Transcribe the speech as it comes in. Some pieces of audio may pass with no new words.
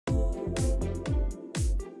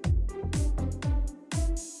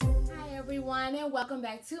everyone, and welcome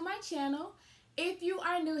back to my channel. If you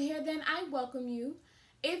are new here, then I welcome you.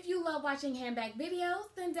 If you love watching handbag videos,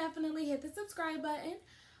 then definitely hit the subscribe button.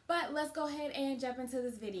 But let's go ahead and jump into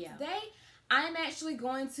this video. Today, I'm actually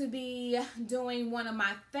going to be doing one of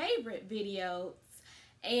my favorite videos,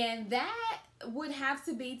 and that would have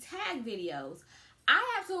to be tag videos. I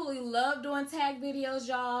absolutely love doing tag videos,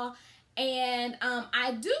 y'all. And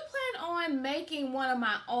I do plan on making one of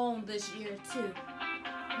my own this year too.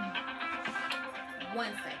 1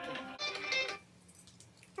 second.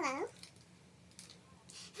 Hello.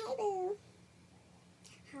 Hey boo.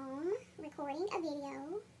 Home, recording a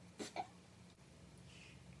video.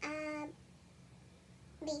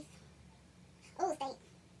 Beef. Oh, steak.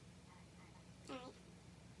 Alright.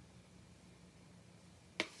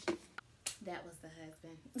 That was the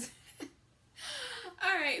husband.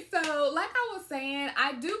 Alright, so like I was saying,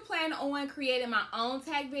 I do plan on creating my own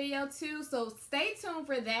tag video too, so stay tuned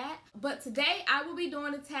for that. But today I will be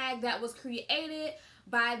doing a tag that was created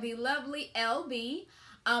by the lovely LB,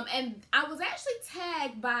 and I was actually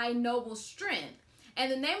tagged by Noble Strength.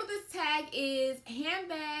 And the name of this tag is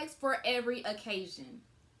Handbags for Every Occasion.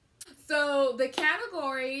 So the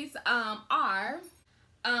categories are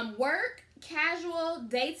work, casual,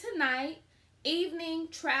 day to night, evening,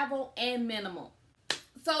 travel, and minimal.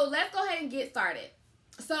 So let's go ahead and get started.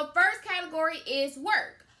 So first category is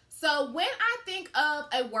work. So when I think of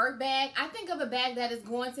a work bag, I think of a bag that is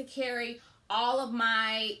going to carry all of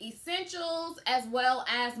my essentials as well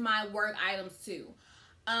as my work items too.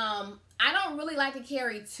 I don't really like to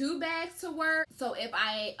carry two bags to work. So if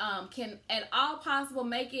I can at all possible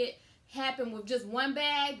make it happen with just one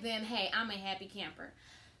bag, then hey, I'm a happy camper.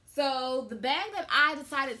 So the bag that I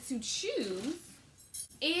decided to choose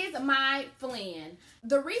is my Flynn.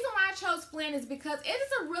 The reason why I chose Flynn is because it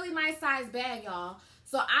is a really nice size bag, y'all.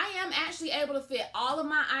 So I am actually able to fit all of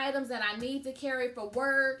my items that I need to carry for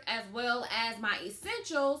work as well as my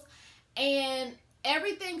essentials, and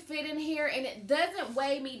everything fit in here, and it doesn't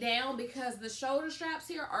weigh me down because the shoulder straps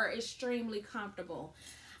here are extremely comfortable.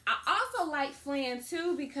 I also like Flynn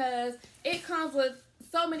too because it comes with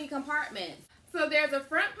so many compartments. So there's a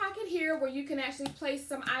front pocket here where you can actually place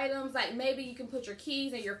some items, like maybe you can put your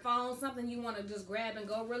keys and your phone, something you want to just grab and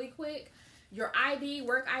go really quick. Your ID,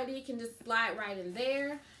 work ID, can just slide right in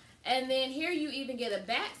there. And then here you even get a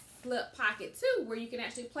back slip pocket too, where you can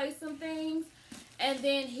actually place some things. And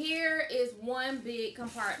then here is one big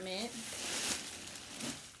compartment.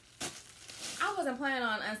 I wasn't planning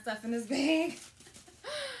on unstuffing this bag.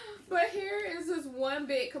 But here is this one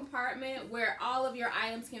big compartment where all of your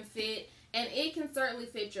items can fit. And it can certainly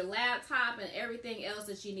fit your laptop and everything else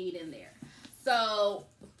that you need in there. So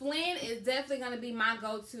Flynn is definitely going to be my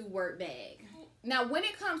go-to work bag. Now when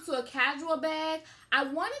it comes to a casual bag, I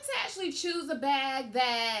wanted to actually choose a bag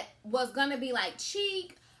that was going to be like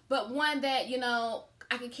chic, but one that, you know,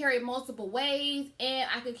 I could carry multiple ways and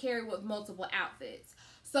I could carry with multiple outfits.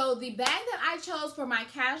 So the bag that I chose for my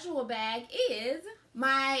casual bag is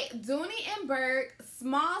my Dooney and Bourke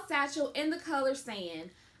small satchel in the color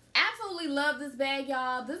sand. Absolutely love this bag,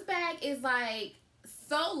 y'all. This bag is like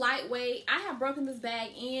so lightweight. I have broken this bag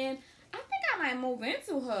in. I think I might move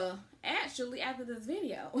into her actually after this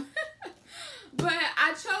video. But I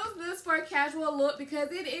chose this for a casual look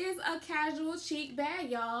because it is a casual chic bag,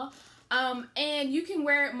 y'all. And you can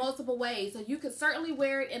wear it multiple ways. So you could certainly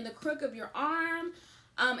wear it in the crook of your arm.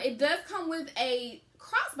 It does come with a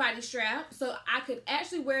crossbody strap, so I could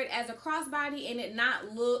actually wear it as a crossbody and it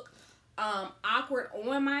not look awkward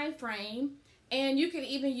on my frame. And you can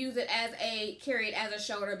even use it as carry it as a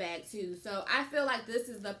shoulder bag too. So I feel like this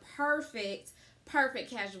is the perfect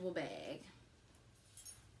casual bag.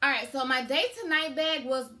 Alright, so my day to night bag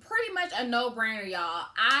was pretty much a no-brainer, y'all.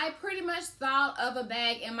 I pretty much thought of a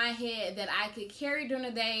bag in my head that I could carry during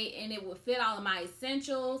the day and it would fit all of my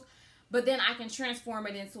essentials, but then I can transform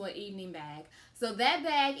it into an evening bag. So that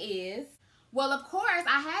bag is, well, of course,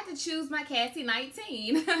 I had to choose my Cassie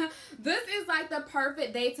 19. This is like the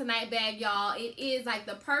perfect day to night bag, y'all. It is like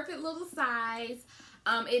the perfect little size.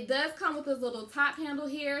 It does come with this little top handle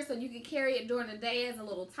here, so you can carry it during the day as a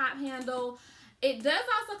little top handle. It does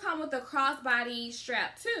also come with a crossbody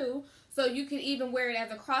strap too, so you can even wear it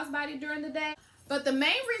as a crossbody during the day. But the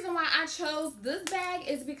main reason why I chose this bag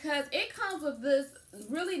is because it comes with this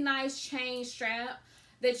really nice chain strap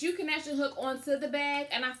that you can actually hook onto the bag,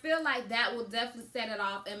 and I feel like that will definitely set it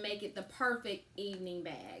off and make it the perfect evening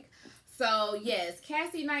bag. So yes,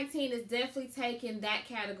 Cassie 19 is definitely taking that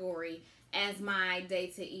category as my day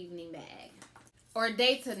to evening bag. or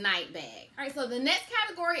day to night bag. All right, so the next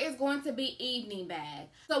category is going to be evening bag.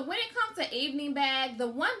 So when it comes to evening bag, the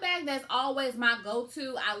one bag that's always my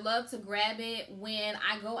go-to, I love to grab it when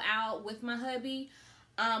I go out with my hubby,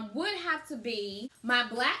 would have to be my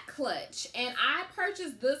black clutch. And I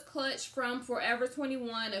purchased this clutch from Forever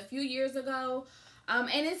 21 a few years ago.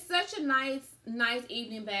 And it's such a nice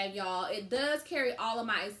evening bag, y'all. It does carry all of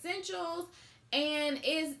my essentials, and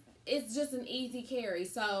it's just an easy carry.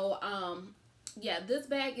 So, yeah, this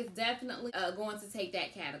bag is definitely going to take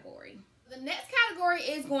that category. The next category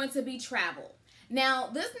is going to be travel. Now,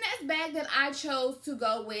 this next bag that I chose to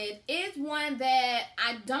go with is one that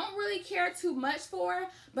I don't really care too much for,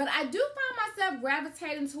 but I do find myself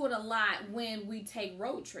gravitating to it a lot when we take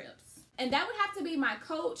road trips. And that would have to be my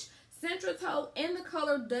Coach Central Tote in the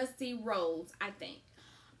color Dusty Rose, I think.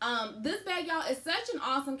 This bag, y'all, is such an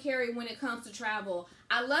awesome carry when it comes to travel.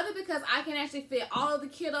 I love it because I can actually fit all of the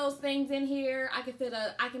kiddos' things in here. I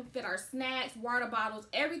can fit our snacks, water bottles,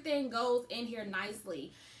 everything goes in here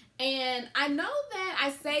nicely. And I know that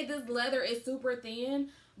I say this leather is super thin,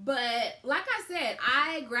 but like I said,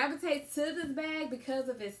 I gravitate to this bag because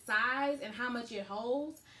of its size and how much it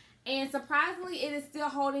holds. And surprisingly, it is still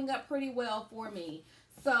holding up pretty well for me.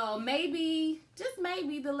 So maybe, just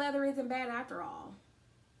maybe, the leather isn't bad after all.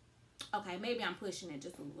 Okay, maybe I'm pushing it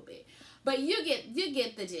just a little bit. But you get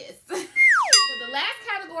the gist. So the last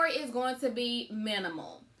category is going to be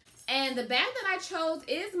minimal. And the bag that I chose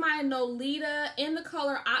is my Nolita in the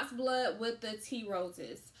color Oxblood with the tea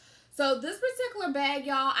roses. So this particular bag,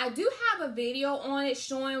 y'all, I do have a video on it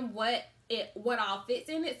showing what all fits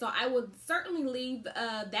in it. So I would certainly leave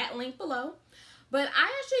that link below. But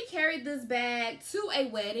I actually carried this bag to a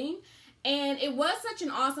wedding, and it was such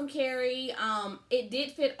an awesome carry. It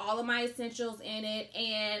did fit all of my essentials in it,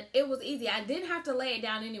 and it was easy. I didn't have to lay it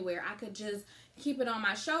down anywhere. I could just keep it on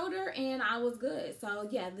my shoulder, and I was good. So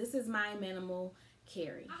yeah, this is my minimal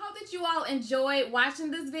carry. I hope that you all enjoyed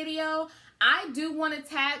watching this video. I do want to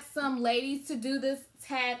tag some ladies to do this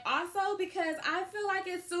tag also because I feel like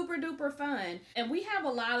it's super duper fun. And we have a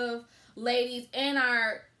lot of ladies in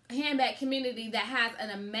our handbag community that has an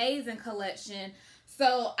amazing collection.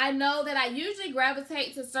 So I know that I usually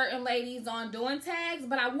gravitate to certain ladies on doing tags,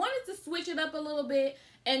 but I wanted to switch it up a little bit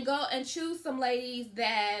and go and choose some ladies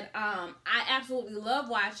that I absolutely love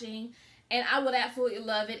watching, and I would absolutely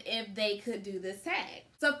love it if they could do this tag.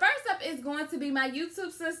 So first up is going to be my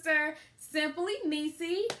YouTube sister, Simply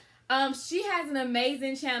Nieccee. She has an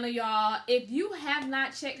amazing channel, y'all. If you have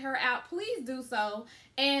not checked her out, please do so.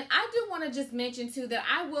 And I do want to just mention too that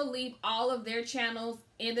I will leave all of their channels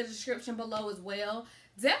in the description below as well.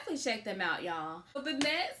 Definitely check them out, y'all. So the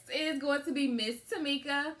next is going to be Miss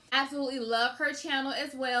Tamika. Absolutely love her channel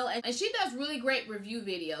as well. And she does really great review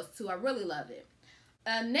videos too. I really love it.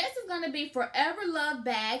 Next is going to be Forever Love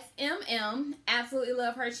Bags MM. Absolutely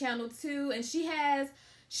love her channel too. And she has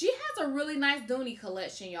a really nice Dooney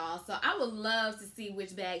collection, y'all. So I would love to see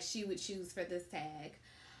which bag she would choose for this tag.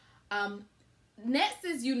 Next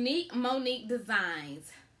is Unique Monique Designs.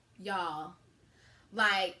 Y'all,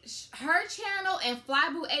 like, her channel and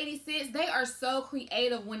Flyboo86, they are so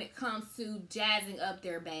creative when it comes to jazzing up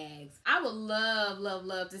their bags. I would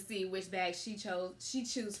love to see which bag she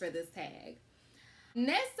choose for this tag.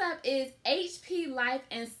 Next up is HP Life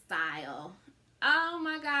and Style. Oh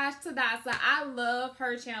my gosh, Hadassah, I love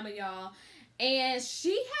her channel, y'all. And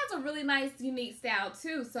she has a really nice, unique style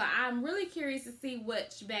too. So I'm really curious to see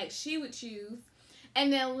which bag she would choose.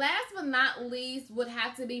 And then last but not least would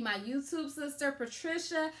have to be my YouTube sister,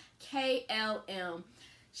 Patricia KLM.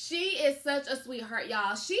 She is such a sweetheart,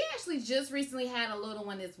 y'all. She actually just recently had a little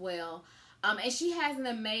one as well. And she has an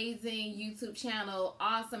amazing YouTube channel,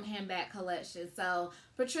 awesome handbag collection. So,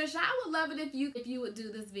 Patricia, I would love it if you would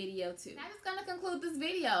do this video too. That is going to conclude this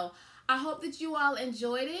video. I hope that you all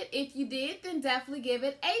enjoyed it. If you did, then definitely give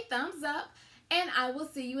it a thumbs up. And I will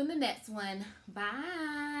see you in the next one.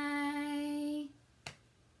 Bye.